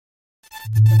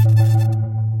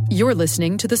You're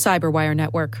listening to the Cyberwire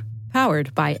Network,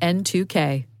 powered by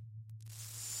N2K.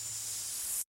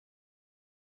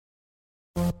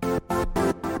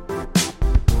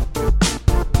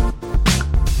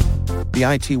 The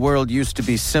IT world used to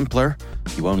be simpler.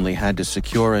 You only had to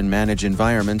secure and manage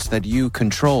environments that you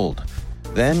controlled.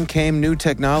 Then came new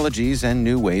technologies and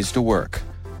new ways to work.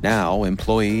 Now,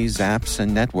 employees, apps,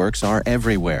 and networks are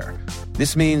everywhere.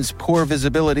 This means poor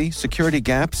visibility, security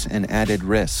gaps, and added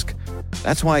risk.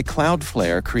 That's why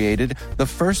Cloudflare created the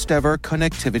first-ever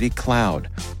connectivity cloud.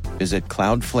 Visit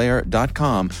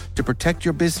cloudflare.com to protect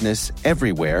your business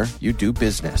everywhere you do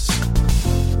business.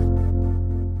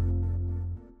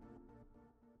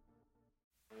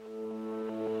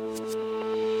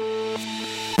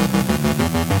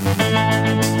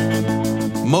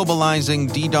 Mobilizing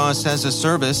DDoS as a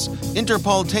service,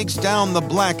 Interpol takes down the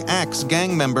Black Axe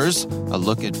gang members. A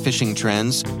look at phishing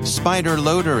trends. Spider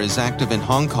Loader is active in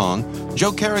Hong Kong.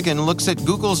 Joe Kerrigan looks at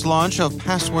Google's launch of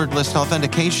passwordless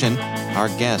authentication. Our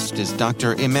guest is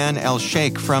Dr. Iman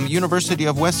El-Sheikh from University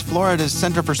of West Florida's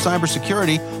Center for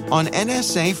Cybersecurity on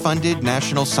NSA-funded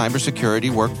National Cybersecurity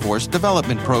Workforce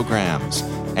Development Programs.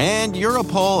 And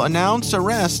Europol announce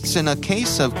arrests in a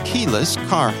case of keyless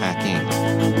car hacking.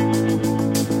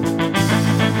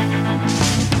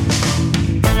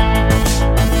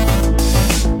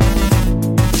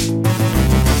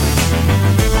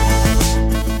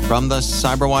 From the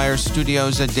Cyberwire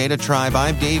studios at Data Tribe,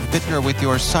 I'm Dave Bittner with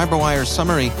your Cyberwire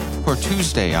summary for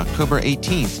Tuesday, October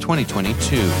 18th,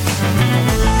 2022.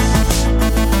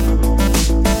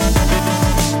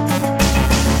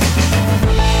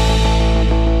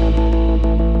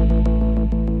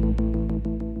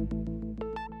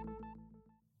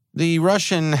 The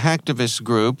Russian hacktivist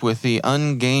group with the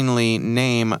ungainly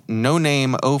name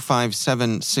NoName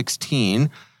 05716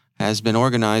 has been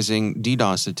organizing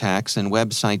DDoS attacks and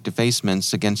website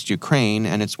defacements against Ukraine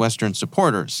and its Western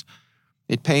supporters.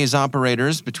 It pays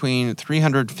operators between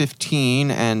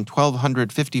 $315 and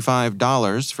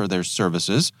 $1,255 for their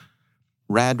services.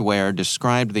 Radware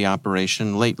described the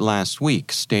operation late last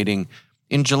week, stating,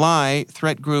 "In July,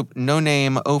 threat group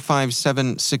NoName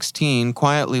 05716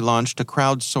 quietly launched a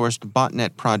crowdsourced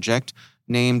botnet project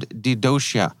named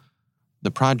Didosia. The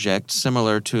project,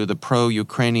 similar to the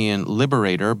pro-Ukrainian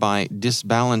Liberator by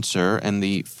Disbalancer and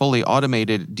the fully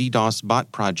automated DDoS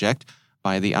bot project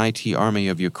by the IT Army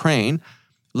of Ukraine,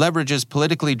 leverages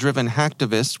politically driven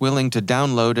hacktivists willing to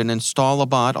download and install a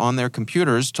bot on their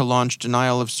computers to launch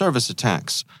denial-of-service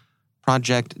attacks.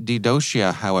 Project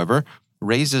Didosia, however,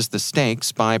 raises the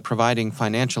stakes by providing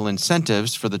financial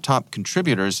incentives for the top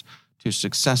contributors to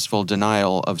successful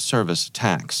denial-of-service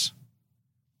attacks."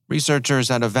 Researchers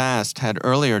at Avast had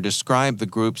earlier described the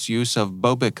group's use of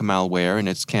Bobic malware in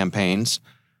its campaigns.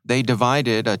 They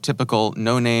divided a typical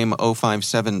NoName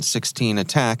 05716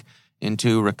 attack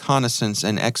into reconnaissance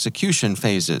and execution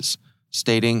phases,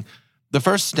 stating, "The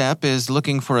first step is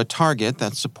looking for a target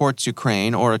that supports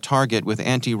Ukraine or a target with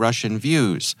anti-Russian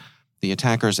views. The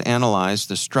attackers analyze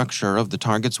the structure of the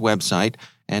target's website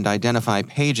and identify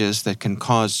pages that can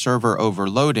cause server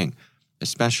overloading,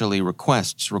 especially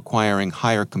requests requiring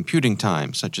higher computing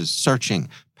time, such as searching,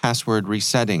 password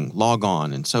resetting,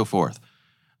 logon, and so forth.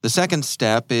 The second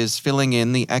step is filling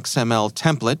in the XML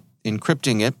template,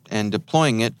 encrypting it, and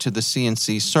deploying it to the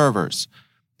CNC servers.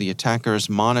 The attackers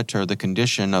monitor the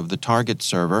condition of the target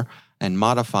server and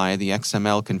modify the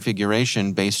XML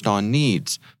configuration based on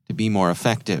needs to be more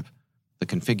effective. The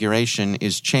configuration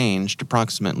is changed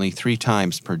approximately 3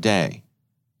 times per day.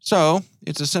 So,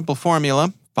 it's a simple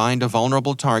formula. Find a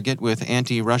vulnerable target with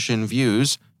anti-Russian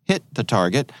views, hit the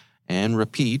target, and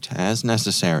repeat as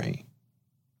necessary."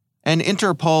 An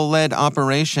Interpol-led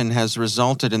operation has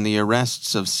resulted in the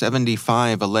arrests of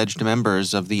 75 alleged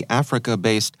members of the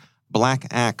Africa-based Black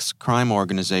Axe crime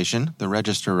organization, the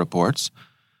Register reports.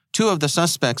 2 of the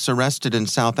suspects arrested in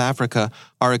South Africa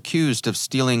are accused of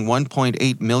stealing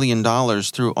 $1.8 million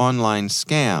through online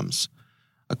scams.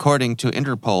 According to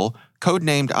Interpol,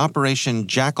 codenamed Operation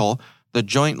Jackal, the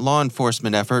joint law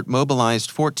enforcement effort mobilized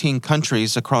 14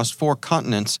 countries across 4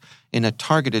 continents in a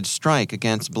targeted strike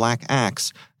against Black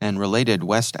Axe and related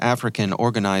West African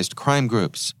organized crime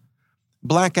groups.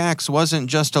 Black Axe wasn't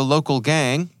just a local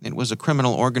gang, it was a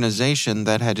criminal organization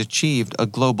that had achieved a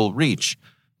global reach.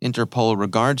 Interpol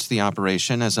regards the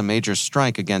operation as a major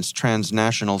strike against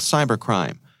transnational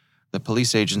cybercrime. The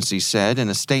police agency said in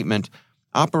a statement,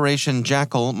 "Operation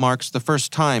Jackal marks the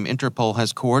first time Interpol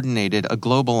has coordinated a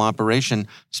global operation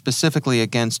specifically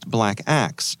against Black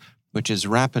Axe, which is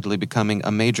rapidly becoming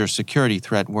a major security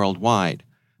threat worldwide.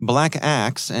 Black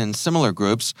Axe and similar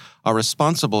groups are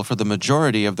responsible for the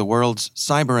majority of the world's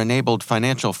cyber-enabled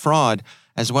financial fraud,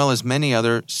 as well as many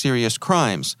other serious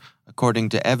crimes, according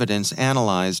to evidence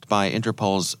analyzed by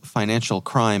Interpol's Financial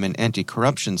Crime and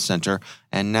Anti-Corruption Center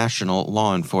and national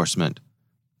law enforcement.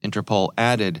 Interpol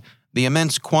added, the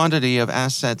immense quantity of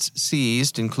assets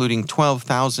seized, including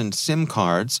 12,000 SIM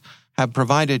cards, have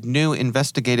provided new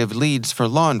investigative leads for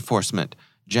law enforcement,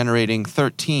 generating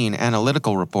 13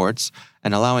 analytical reports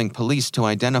and allowing police to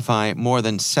identify more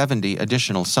than 70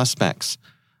 additional suspects.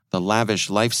 The lavish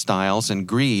lifestyles and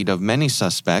greed of many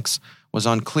suspects was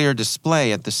on clear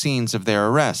display at the scenes of their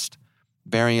arrest.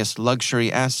 Various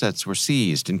luxury assets were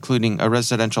seized, including a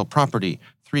residential property,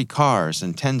 3 cars,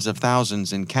 and tens of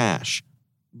thousands in cash.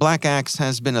 Black Axe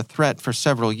has been a threat for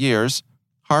several years.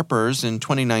 Harper's, in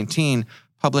 2019,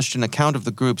 published an account of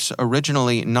the group's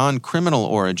originally non-criminal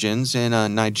origins in a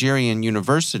Nigerian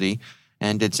university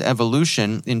and its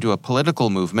evolution into a political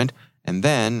movement and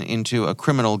then into a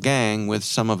criminal gang with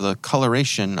some of the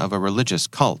coloration of a religious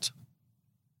cult.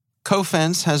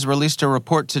 Cofense has released a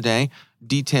report today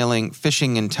detailing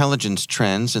phishing intelligence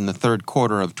trends in the third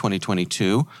quarter of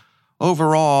 2022.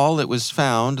 Overall, it was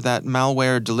found that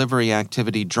malware delivery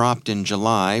activity dropped in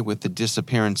July with the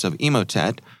disappearance of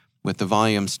Emotet, with the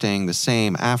volume staying the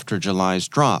same after July's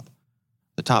drop.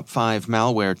 The top 5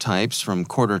 malware types from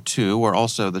quarter 2 were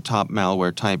also the top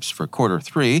malware types for quarter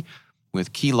 3,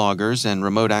 with keyloggers and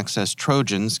remote access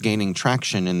Trojans gaining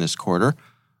traction in this quarter.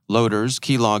 Loaders,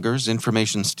 keyloggers,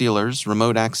 information stealers,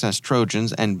 remote access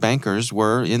Trojans, and bankers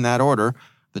were, in that order,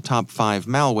 the top 5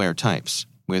 malware types,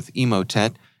 with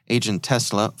Emotet, Agent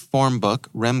Tesla, Formbook,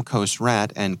 Remcos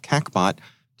Rat, and CACBot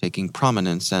taking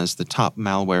prominence as the top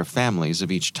malware families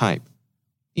of each type.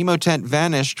 Emotet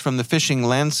vanished from the phishing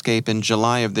landscape in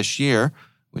July of this year,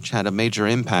 which had a major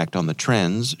impact on the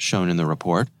trends shown in the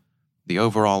report. The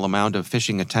overall amount of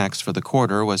phishing attacks for the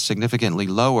quarter was significantly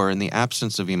lower in the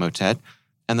absence of Emotet,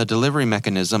 and the delivery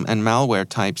mechanism and malware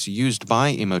types used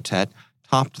by Emotet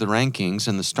topped the rankings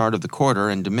in the start of the quarter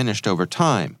and diminished over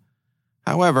time.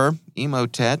 However,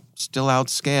 Emotet still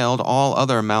outscaled all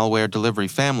other malware delivery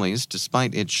families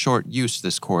despite its short use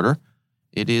this quarter.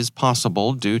 It is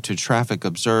possible, due to traffic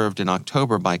observed in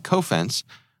October by Cofense,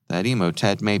 that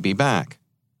Emotet may be back.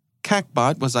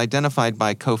 CACBot was identified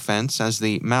by Cofense as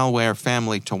the malware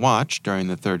family to watch during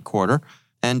the third quarter,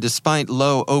 and despite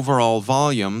low overall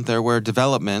volume, there were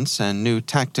developments and new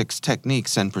tactics,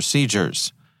 techniques, and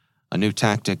procedures. A new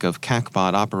tactic of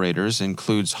CACBot operators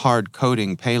includes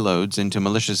hard-coding payloads into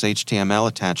malicious HTML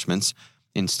attachments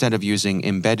instead of using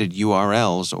embedded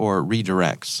URLs or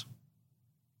redirects.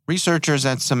 Researchers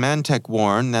at Symantec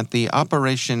warn that the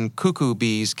Operation Cuckoo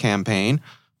Bees campaign,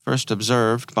 first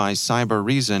observed by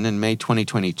Cybereason in May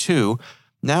 2022,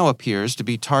 now appears to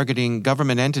be targeting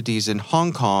government entities in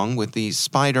Hong Kong with the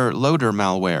Spider Loader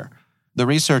malware. The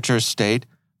researchers state,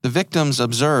 the victims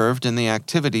observed in the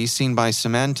activity seen by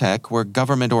Symantec were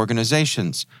government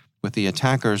organizations, with the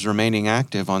attackers remaining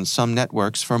active on some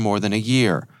networks for more than a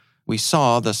year. We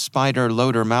saw the Spider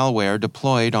Loader malware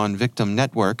deployed on victim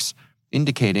networks,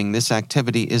 indicating this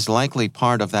activity is likely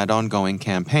part of that ongoing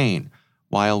campaign.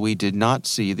 While we did not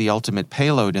see the ultimate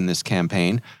payload in this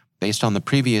campaign, based on the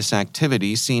previous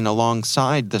activity seen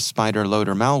alongside the Spider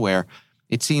Loader malware,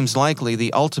 it seems likely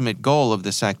the ultimate goal of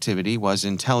this activity was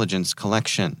intelligence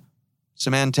collection.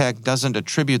 Symantec doesn't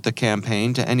attribute the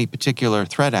campaign to any particular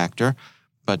threat actor,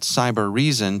 but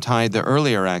Cybereason tied the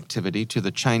earlier activity to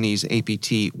the Chinese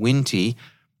APT Winty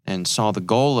and saw the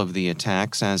goal of the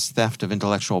attacks as theft of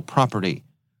intellectual property.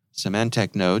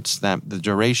 Symantec notes that the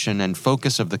duration and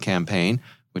focus of the campaign,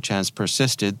 which has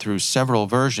persisted through several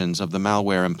versions of the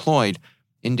malware employed,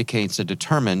 indicates a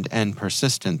determined and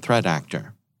persistent threat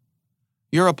actor.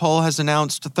 Europol has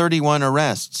announced 31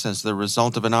 arrests as the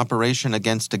result of an operation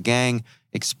against a gang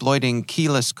exploiting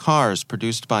keyless cars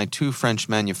produced by 2 French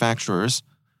manufacturers,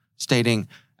 stating,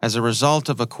 as a result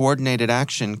of a coordinated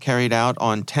action carried out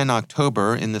on 10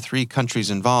 October in the 3 countries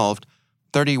involved,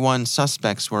 31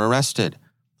 suspects were arrested.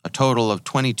 A total of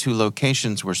 22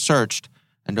 locations were searched,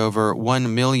 and over €1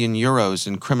 million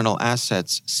in criminal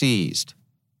assets seized.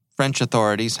 French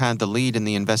authorities had the lead in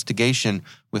the investigation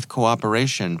with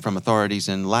cooperation from authorities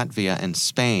in Latvia and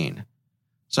Spain.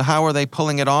 So how are they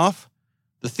pulling it off?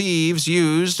 The thieves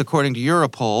used, according to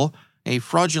Europol, a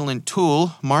fraudulent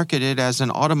tool marketed as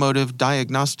an automotive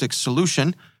diagnostic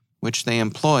solution, which they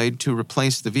employed to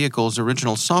replace the vehicle's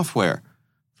original software.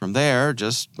 From there,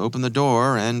 just open the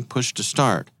door and push to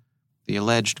start. The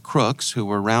alleged crooks who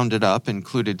were rounded up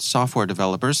included software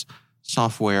developers,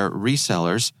 software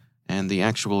resellers, and the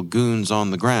actual goons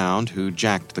on the ground who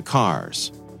jacked the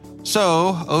cars.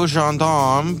 So, aux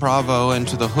gendarmes, bravo, and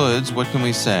to the hoods, what can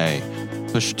we say?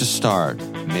 Push to start,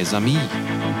 mes amis.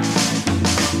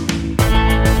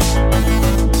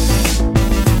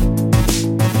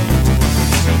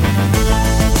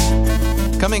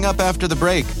 Coming up after the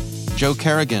break, Joe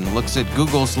Carrigan looks at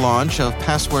Google's launch of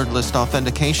passwordless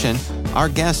authentication. Our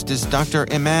guest is Dr.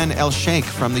 Iman El-Sheikh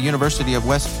from the University of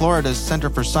West Florida's Center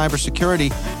for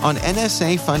Cybersecurity on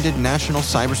NSA-funded National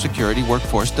Cybersecurity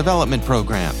Workforce Development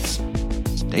Programs.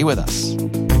 Stay with us.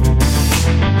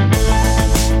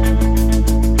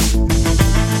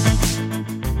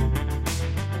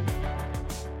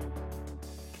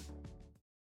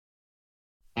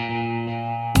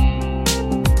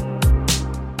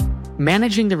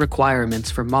 Managing the requirements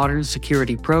for modern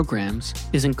security programs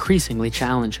is increasingly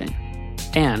challenging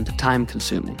and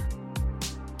time-consuming.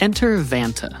 Enter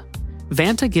Vanta.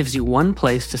 Vanta gives you one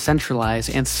place to centralize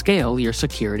and scale your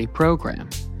security program.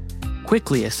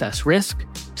 Quickly assess risk,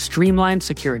 streamline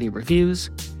security reviews,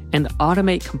 and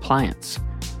automate compliance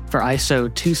for ISO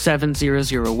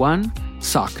 27001,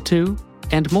 SOC 2,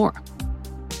 and more.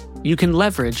 You can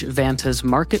leverage Vanta's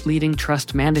market-leading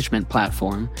trust management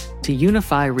platform to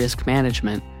unify risk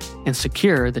management and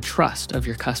secure the trust of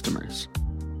your customers.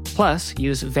 Plus,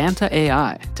 use Vanta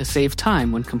AI to save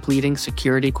time when completing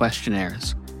security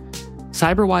questionnaires.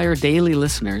 CyberWire Daily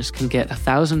listeners can get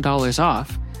 $1,000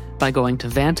 off by going to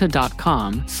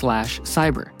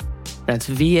vanta.com/cyber. That's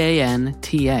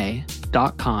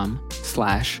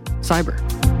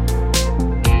VANTA.com/cyber.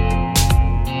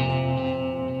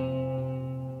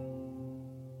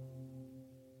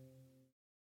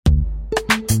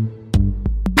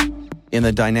 In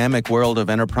the dynamic world of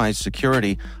enterprise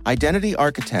security, identity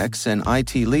architects and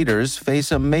IT leaders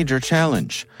face a major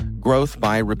challenge. Growth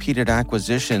by repeated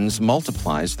acquisitions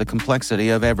multiplies the complexity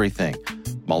of everything.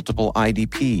 Multiple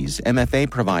IDPs, MFA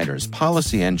providers,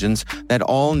 policy engines that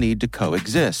all need to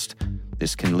coexist.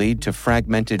 This can lead to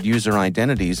fragmented user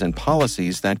identities and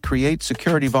policies that create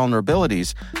security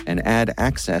vulnerabilities and add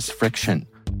access friction.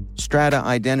 Strata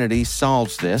Identity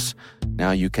solves this.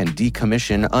 Now you can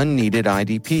decommission unneeded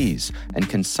IDPs and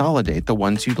consolidate the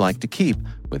ones you'd like to keep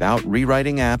without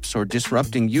rewriting apps or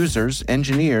disrupting users,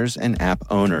 engineers, and app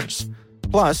owners.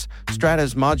 Plus,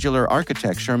 Strata's modular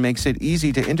architecture makes it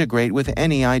easy to integrate with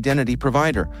any identity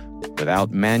provider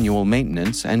without manual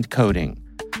maintenance and coding.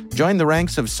 Join the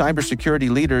ranks of cybersecurity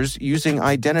leaders using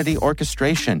identity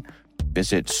orchestration.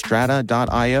 Visit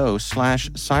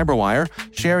strata.io/cyberwire,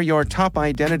 share your top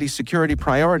identity security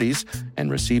priorities,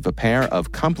 and receive a pair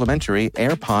of complimentary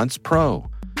AirPods Pro.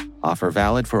 Offer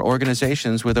valid for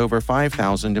organizations with over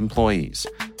 5,000 employees.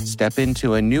 Step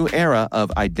into a new era of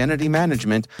identity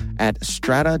management at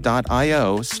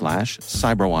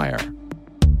strata.io/cyberwire.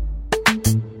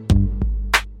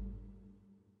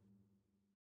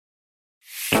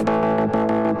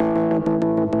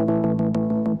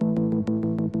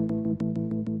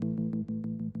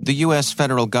 The U.S.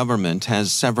 federal government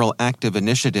has several active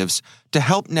initiatives to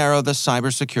help narrow the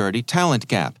cybersecurity talent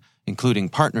gap, including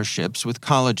partnerships with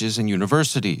colleges and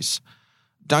universities.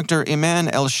 Dr. Iman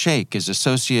El-Sheikh is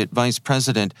Associate Vice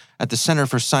President at the Center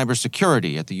for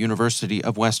Cybersecurity at the University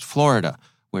of West Florida,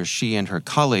 where she and her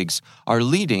colleagues are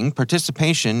leading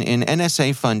participation in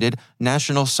NSA-funded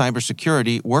National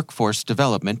Cybersecurity Workforce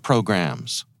Development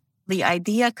Programs. The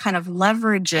idea kind of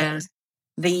leverages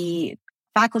the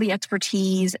faculty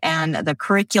expertise and the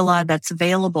curricula that's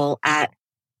available at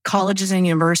colleges and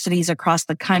universities across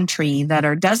the country that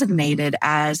are designated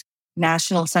as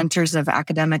National Centers of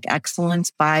Academic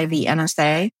Excellence by the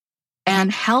NSA,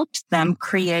 and helps them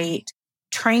create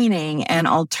training and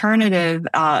alternative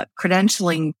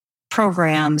credentialing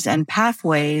programs and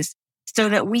pathways so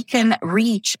that we can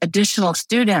reach additional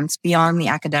students beyond the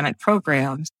academic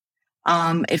programs.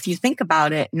 If you think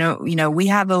about it, we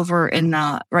have over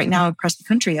right now across the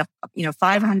country,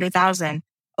 500,000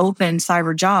 open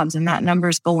cyber jobs, and that number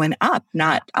is going up,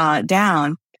 not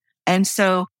down. And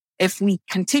so if we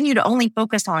continue to only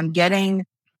focus on getting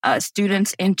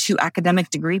students into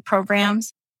academic degree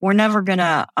programs, we're never going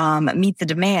to meet the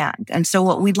demand. And so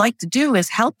what we'd like to do is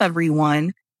help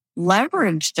everyone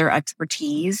leverage their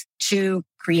expertise to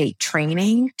create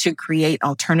training, to create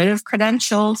alternative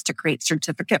credentials, to create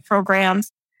certificate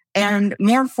programs, and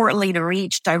more importantly, to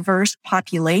reach diverse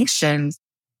populations,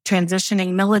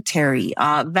 transitioning military,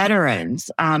 veterans,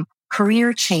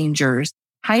 career changers,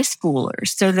 high schoolers,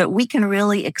 so that we can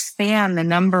really expand the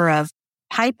number of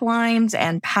pipelines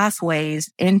and pathways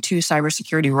into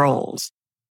cybersecurity roles.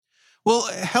 Well,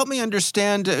 help me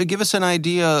understand, give us an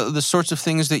idea of the sorts of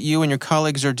things that you and your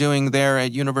colleagues are doing there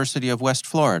at University of West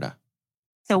Florida.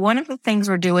 So one of the things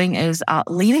we're doing is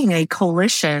leading a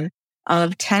coalition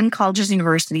of 10 colleges and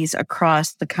universities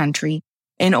across the country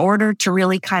in order to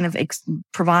really kind of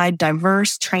provide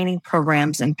diverse training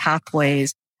programs and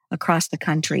pathways across the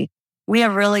country. We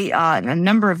have really, a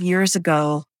number of years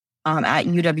ago at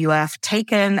UWF,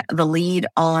 taken the lead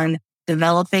on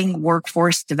developing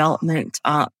workforce development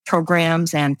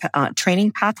programs and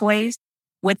training pathways,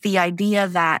 with the idea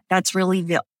that that's really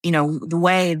the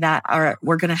way that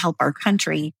we're going to help our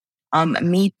country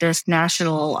meet this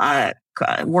national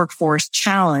workforce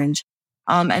challenge.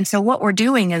 And so what we're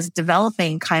doing is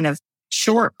developing kind of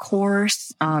short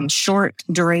course, short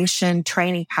duration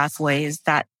training pathways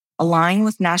that align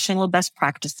with national best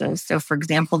practices. So for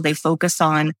example, they focus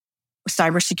on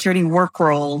cybersecurity work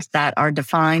roles that are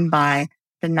defined by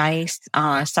the NICE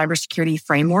cybersecurity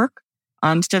framework,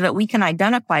 so that we can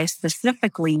identify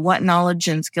specifically what knowledge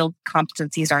and skill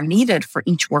competencies are needed for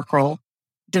each work role,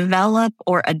 develop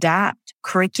or adapt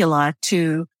curricula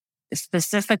to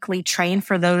specifically train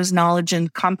for those knowledge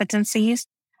and competencies,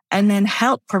 and then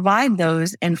help provide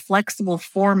those in flexible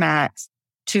formats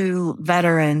to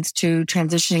veterans, to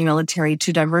transitioning military,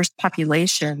 to diverse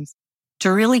populations,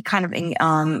 to really kind of,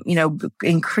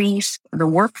 increase the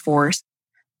workforce.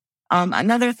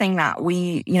 Another thing that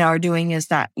we, are doing is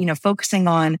that, focusing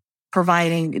on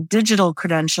providing digital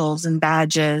credentials and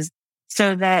badges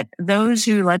so that those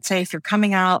who, let's say, if you're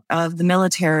coming out of the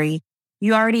military,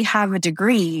 you already have a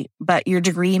degree, but your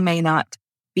degree may not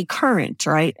be current,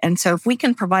 right? And so if we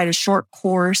can provide a short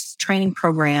course training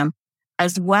program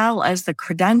as well as the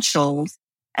credentials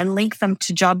and link them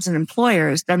to jobs and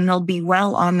employers, then they'll be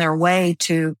well on their way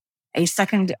to a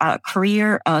second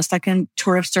career, a second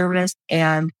tour of service,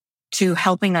 and to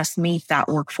helping us meet that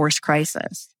workforce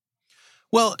crisis.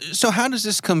 Well, so how does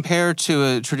this compare to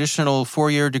a traditional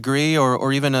 4-year degree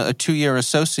or even a 2-year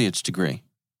associate's degree?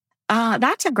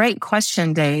 That's a great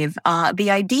question, Dave.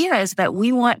 The idea is that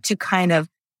we want to kind of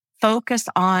focus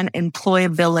on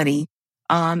employability.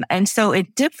 And so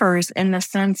it differs in the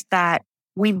sense that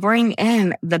we bring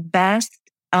in the best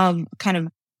of kind of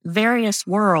various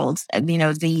worlds, the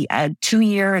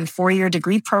 2-year and 4-year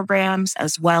degree programs,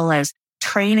 as well as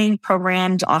training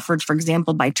programs offered, for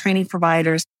example, by training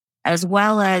providers, as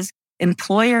well as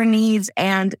employer needs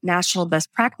and national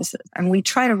best practices. And we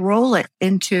try to roll it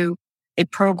into a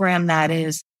program that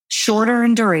is shorter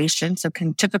in duration, so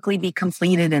can typically be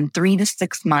completed in 3 to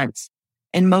 6 months.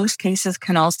 In most cases,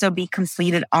 can also be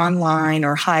completed online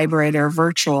or hybrid or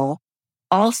virtual.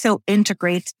 Also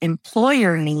integrates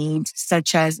employer needs,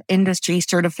 such as industry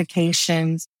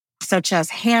certifications, such as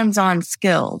hands-on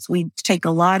skills. We take a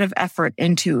lot of effort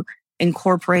into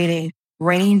incorporating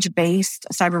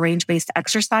cyber range-based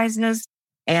exercises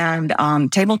and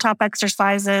tabletop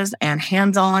exercises and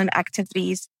hands-on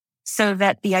activities, so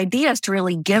that the idea is to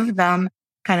really give them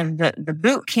kind of the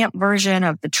boot camp version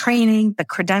of the training, the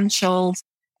credentials,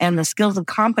 and the skills and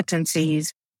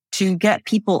competencies to get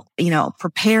people,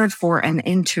 prepared for and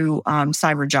into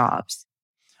cyber jobs.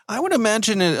 I would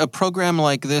imagine a program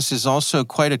like this is also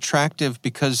quite attractive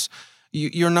because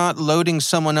you're not loading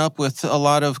someone up with a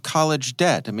lot of college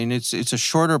debt. I mean, it's a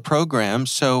shorter program,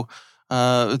 so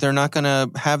they're not going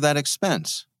to have that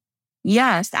expense.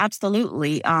 Yes,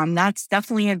 absolutely. That's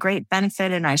definitely a great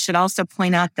benefit. And I should also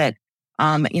point out that,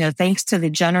 thanks to the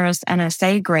generous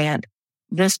NSA grant,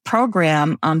 this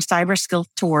program, Cyber Skills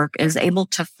to Work, is able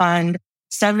to fund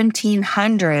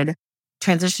 1,700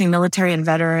 transitioning military and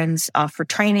veterans for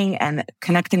training and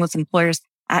connecting with employers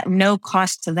at no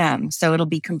cost to them. So it'll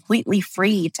be completely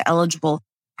free to eligible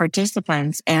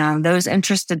participants. And those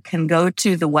interested can go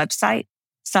to the website,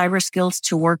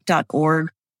 cyberskillstowork.org,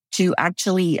 to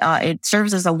actually, it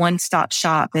serves as a one-stop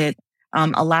shop. It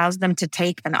allows them to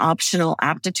take an optional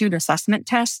aptitude assessment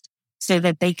test so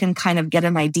that they can kind of get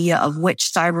an idea of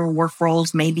which cyber work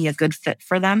roles may be a good fit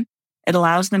for them. It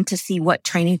allows them to see what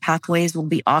training pathways will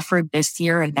be offered this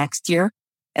year and next year.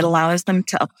 It allows them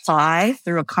to apply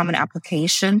through a common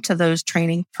application to those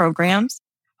training programs,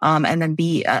 and then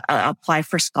apply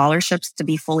for scholarships to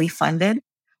be fully funded.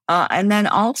 And then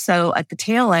also at the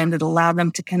tail end, it allowed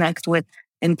them to connect with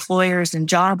employers and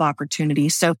job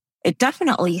opportunities. So it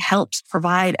definitely helps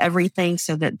provide everything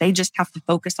so that they just have to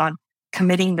focus on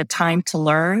committing the time to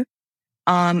learn.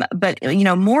 But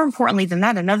more importantly than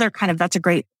that, that's a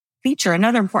great feature.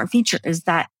 Another important feature is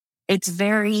that it's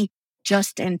very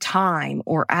just in time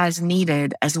or as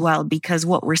needed as well, because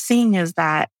what we're seeing is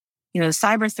that, the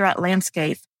cyber threat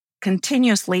landscape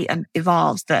continuously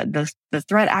evolves. The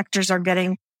threat actors are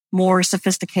getting more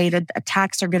sophisticated.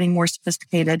 Attacks are getting more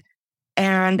sophisticated.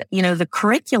 And, the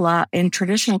curricula in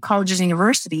traditional colleges and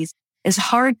universities is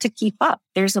hard to keep up.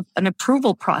 There's an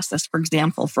approval process, for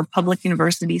example, for public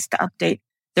universities to update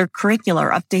their curricula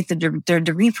or update their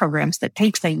degree programs that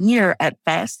takes a year at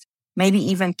best, maybe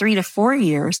even 3 to 4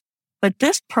 years. But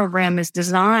this program is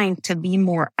designed to be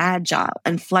more agile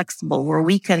and flexible, where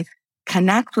we can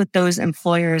connect with those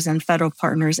employers and federal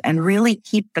partners and really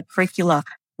keep the curricula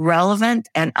relevant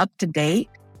and up to date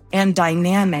and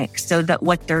dynamic, so that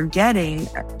what they're getting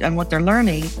and what they're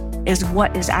learning is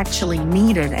what is actually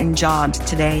needed in jobs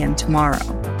today and tomorrow.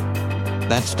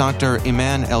 That's Dr.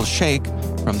 Iman El-Sheikh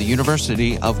from the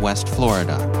University of West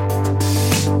Florida.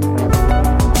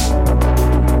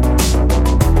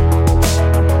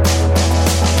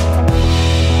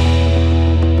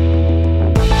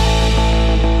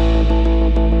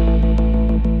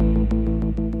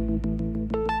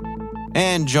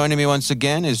 And joining me once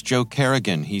again is Joe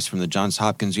Carrigan. He's from the Johns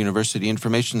Hopkins University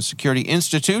Information Security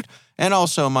Institute and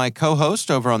also my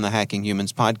co-host over on the Hacking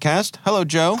Humans podcast. Hello,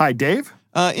 Joe. Hi, Dave.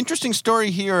 Interesting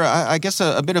story here. I guess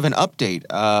a bit of an update.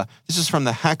 This is from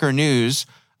the Hacker News,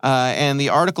 and the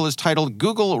article is titled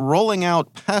Google Rolling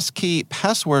Out Passkey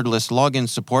Passwordless Login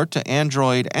Support to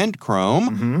Android and Chrome.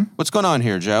 Mm-hmm. What's going on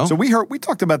here, Joe? So we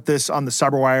talked about this on the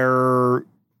CyberWire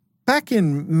back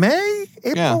in May,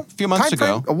 April? Yeah, a few months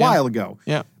ago. A while ago.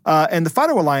 Yeah. And the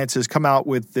FIDO Alliance has come out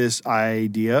with this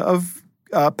idea of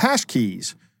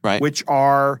passkeys, right, which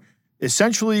are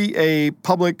essentially a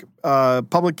public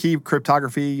key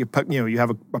cryptography. You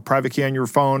have a private key on your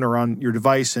phone or on your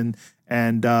device, and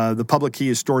the public key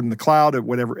is stored in the cloud at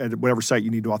whatever site you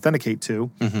need to authenticate to.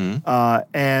 Mm-hmm.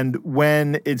 And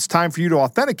when it's time for you to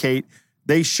authenticate,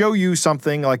 they show you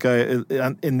something like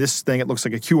in this thing, it looks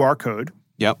like a QR code.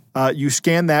 Yep. You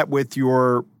scan that with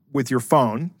your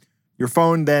phone. Your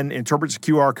phone then interprets the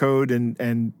QR code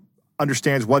and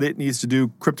understands what it needs to do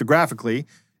cryptographically.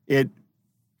 It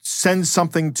sends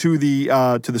something to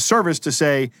the service to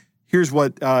say, here's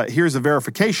the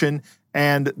verification,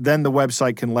 and then the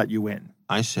website can let you in.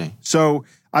 I see. So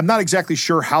I'm not exactly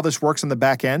sure how this works on the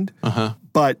back end,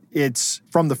 but it's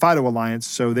from the FIDO Alliance,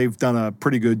 so they've done a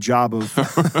pretty good job of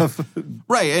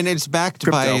right, and it's backed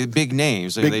crypto. by big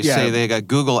names. They say they got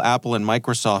Google, Apple, and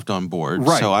Microsoft on board,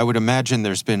 right. So I would imagine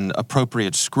there's been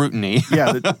appropriate scrutiny.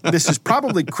 Yeah, this is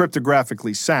probably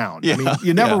cryptographically sound. Yeah, I mean,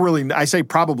 you never really, I say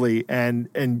probably,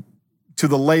 and to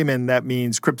the layman, that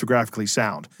means cryptographically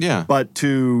sound. Yeah. But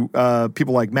to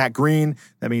people like Matt Green,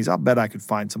 that means I'll bet I could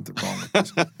find something wrong with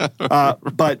this.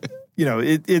 But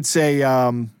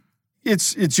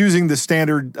it's using the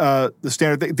standard.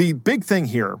 The big thing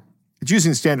here, it's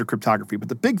using standard cryptography. But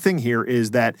the big thing here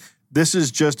is that this is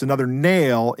just another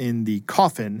nail in the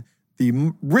coffin,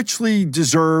 the richly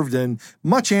deserved and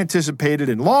much anticipated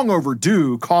and long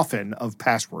overdue coffin of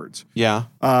passwords. Yeah.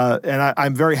 And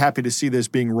I'm very happy to see this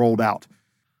being rolled out.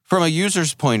 From a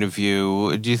user's point of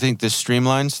view, do you think this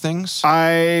streamlines things?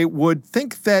 I would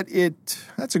think that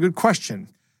that's a good question.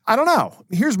 I don't know.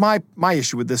 Here's my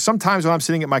issue with this. Sometimes when I'm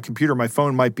sitting at my computer, my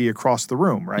phone might be across the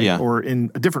room, right? Yeah. Or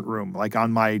in a different room, like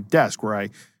on my desk where I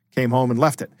came home and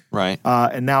left it. Right.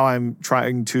 And now I'm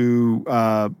trying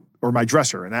to, or my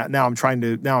dresser, and now I'm trying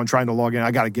to log in.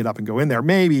 I got to get up and go in there.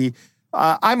 Maybe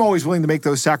I'm always willing to make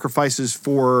those sacrifices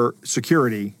for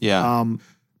security. Yeah.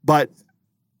 But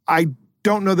I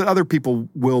don't know that other people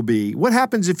will be. What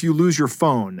happens if you lose your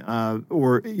phone?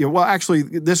 Actually,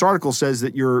 this article says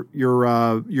that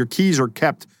your keys are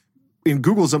kept in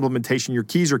Google's implementation. Your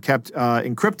keys are kept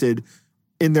encrypted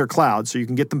in their cloud, so you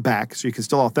can get them back, so you can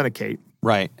still authenticate.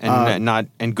 Right,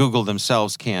 and Google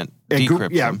themselves can't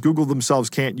decrypt them. Google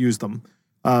themselves can't use them.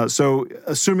 So,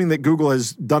 assuming that Google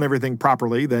has done everything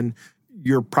properly, then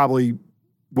you're probably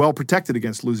well protected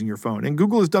against losing your phone. And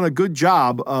Google has done a good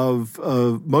job of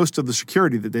most of the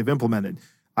security that they've implemented.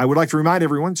 I would like to remind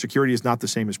everyone, security is not the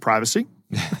same as privacy.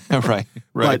 Right.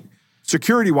 But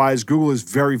security-wise, Google is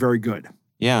very, very good.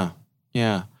 Yeah.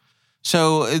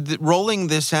 So rolling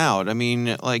this out, I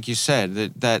mean, like you said,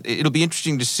 that it'll be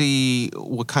interesting to see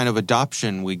what kind of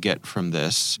adoption we get from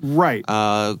this. Right.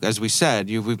 As we said,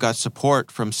 we've got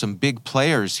support from some big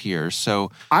players here.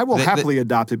 So I will happily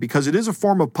adopt it because it is a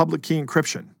form of public key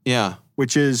encryption. Yeah.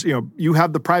 Which is, you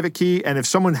have the private key, and if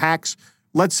someone hacks,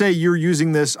 let's say you're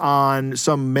using this on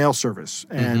some mail service,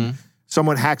 and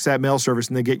someone hacks that mail service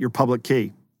and they get your public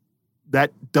key,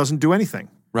 that doesn't do anything.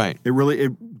 Right.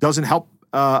 It doesn't help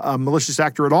a malicious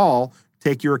actor at all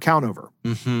take your account over.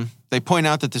 Mm-hmm. They point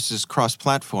out that this is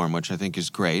cross-platform, which I think is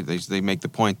great. They make the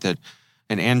point that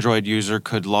an Android user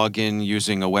could log in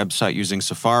using a website using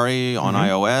Safari on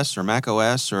iOS or Mac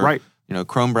OS or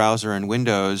Chrome browser and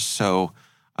Windows. So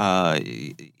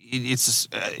it's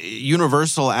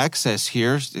universal access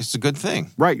here. It's a good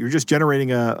thing. Right. You're just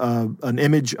generating an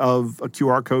image of a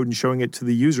QR code and showing it to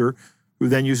the user, who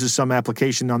then uses some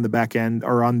application on the back end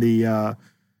or on the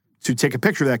to take a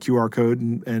picture of that QR code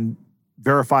and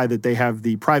verify that they have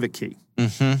the private key.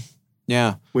 Mm-hmm.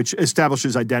 Yeah. Which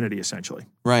establishes identity, essentially.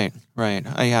 Right.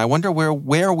 I wonder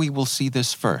where we will see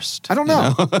this first. I don't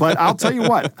know. But I'll tell you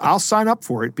what, I'll sign up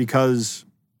for it because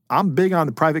I'm big on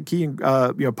the private key and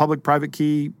public-private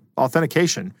key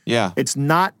authentication. Yeah. It's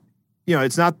not,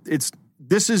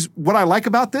 this is what I like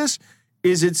about this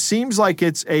is it seems like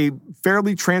it's a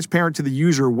fairly transparent to the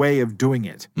user way of doing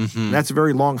it. Mm-hmm. And that's a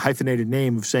very long hyphenated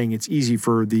name of saying it's easy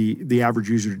for the average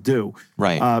user to do.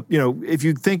 Right. If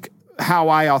you think how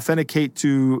I authenticate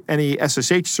to any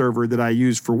SSH server that I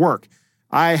use for work,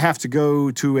 I have to go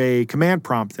to a command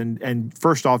prompt and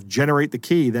first off generate the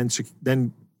key,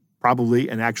 then probably,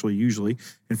 and actually usually,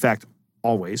 in fact,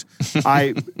 always,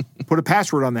 I put a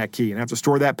password on that key and I have to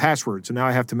store that password. So now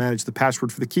I have to manage the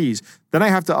password for the keys. Then I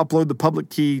have to upload the public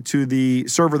key to the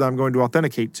server that I'm going to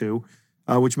authenticate to,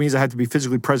 which means I have to be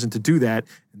physically present to do that.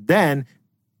 Then,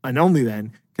 and only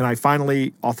then, can I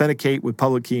finally authenticate with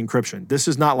public key encryption. This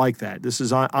is not like that. This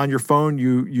is on your phone.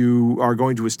 You are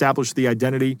going to establish the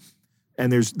identity,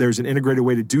 and there's an integrated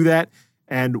way to do that.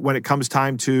 And when it comes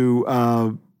time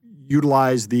to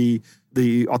utilize the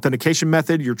authentication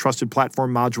method, your trusted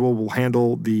platform module will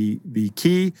handle the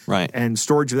key, right? And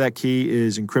storage of that key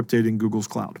is encrypted in Google's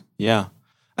cloud. Yeah,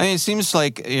 I mean, it seems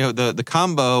like the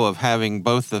combo of having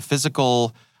both the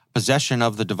physical possession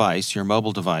of the device, your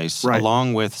mobile device, right,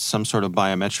 along with some sort of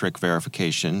biometric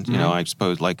verification. Mm-hmm. I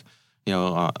suppose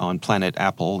on Planet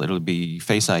Apple, it'll be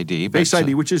Face ID. Face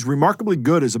ID, which is remarkably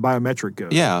good as a biometric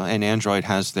goes. Yeah, and Android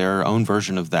has their own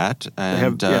version of that.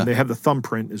 And they have the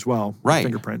thumbprint as well, right?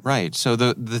 Fingerprint, right. So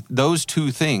those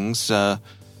two things,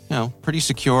 pretty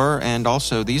secure, and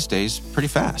also these days pretty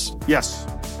fast. Yes.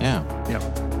 Yeah. Yep.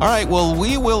 All right. Well,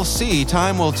 we will see.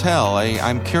 Time will tell.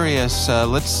 I'm curious.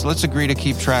 Let's agree to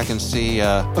keep track and see.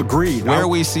 Agreed. Where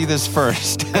we see this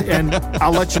first. And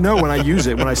I'll let you know when I use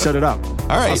it, when I set it up.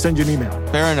 All right. I'll send you an email.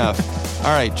 Fair enough.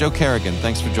 All right. Joe Carrigan,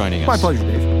 thanks for joining us. My pleasure,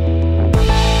 Dave.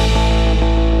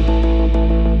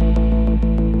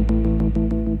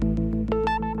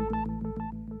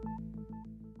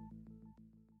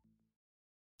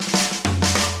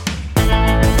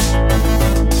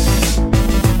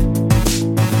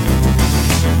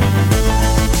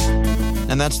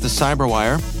 And that's the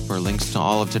Cyberwire. For links to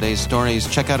all of today's stories,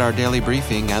 check out our daily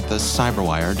briefing at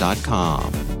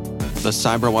thecyberwire.com. The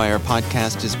Cyberwire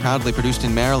podcast is proudly produced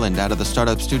in Maryland out of the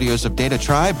startup studios of Data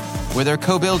Tribe, where they're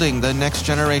co-building the next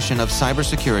generation of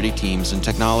cybersecurity teams and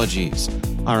technologies.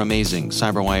 Our amazing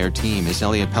Cyberwire team is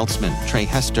Elliot Peltzman, Trey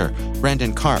Hester,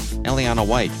 Brandon Karpf, Eliana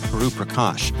White, Peru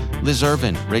Prakash, Liz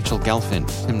Irvin, Rachel Gelfin,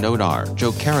 Tim Nodar,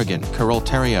 Joe Carrigan, Carol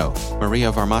Terrio,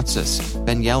 Maria Varmatzis,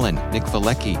 Ben Yellen, Nick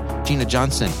Valecki, Gina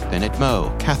Johnson, Bennett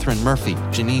Moe, Catherine Murphy,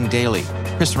 Janine Daly,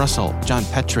 Chris Russell, John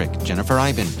Petrick, Jennifer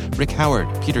Iben, Rick Howard,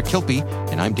 Peter Kilpie,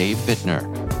 and I'm Dave Bittner.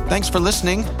 Thanks for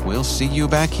listening. We'll see you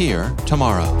back here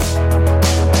tomorrow.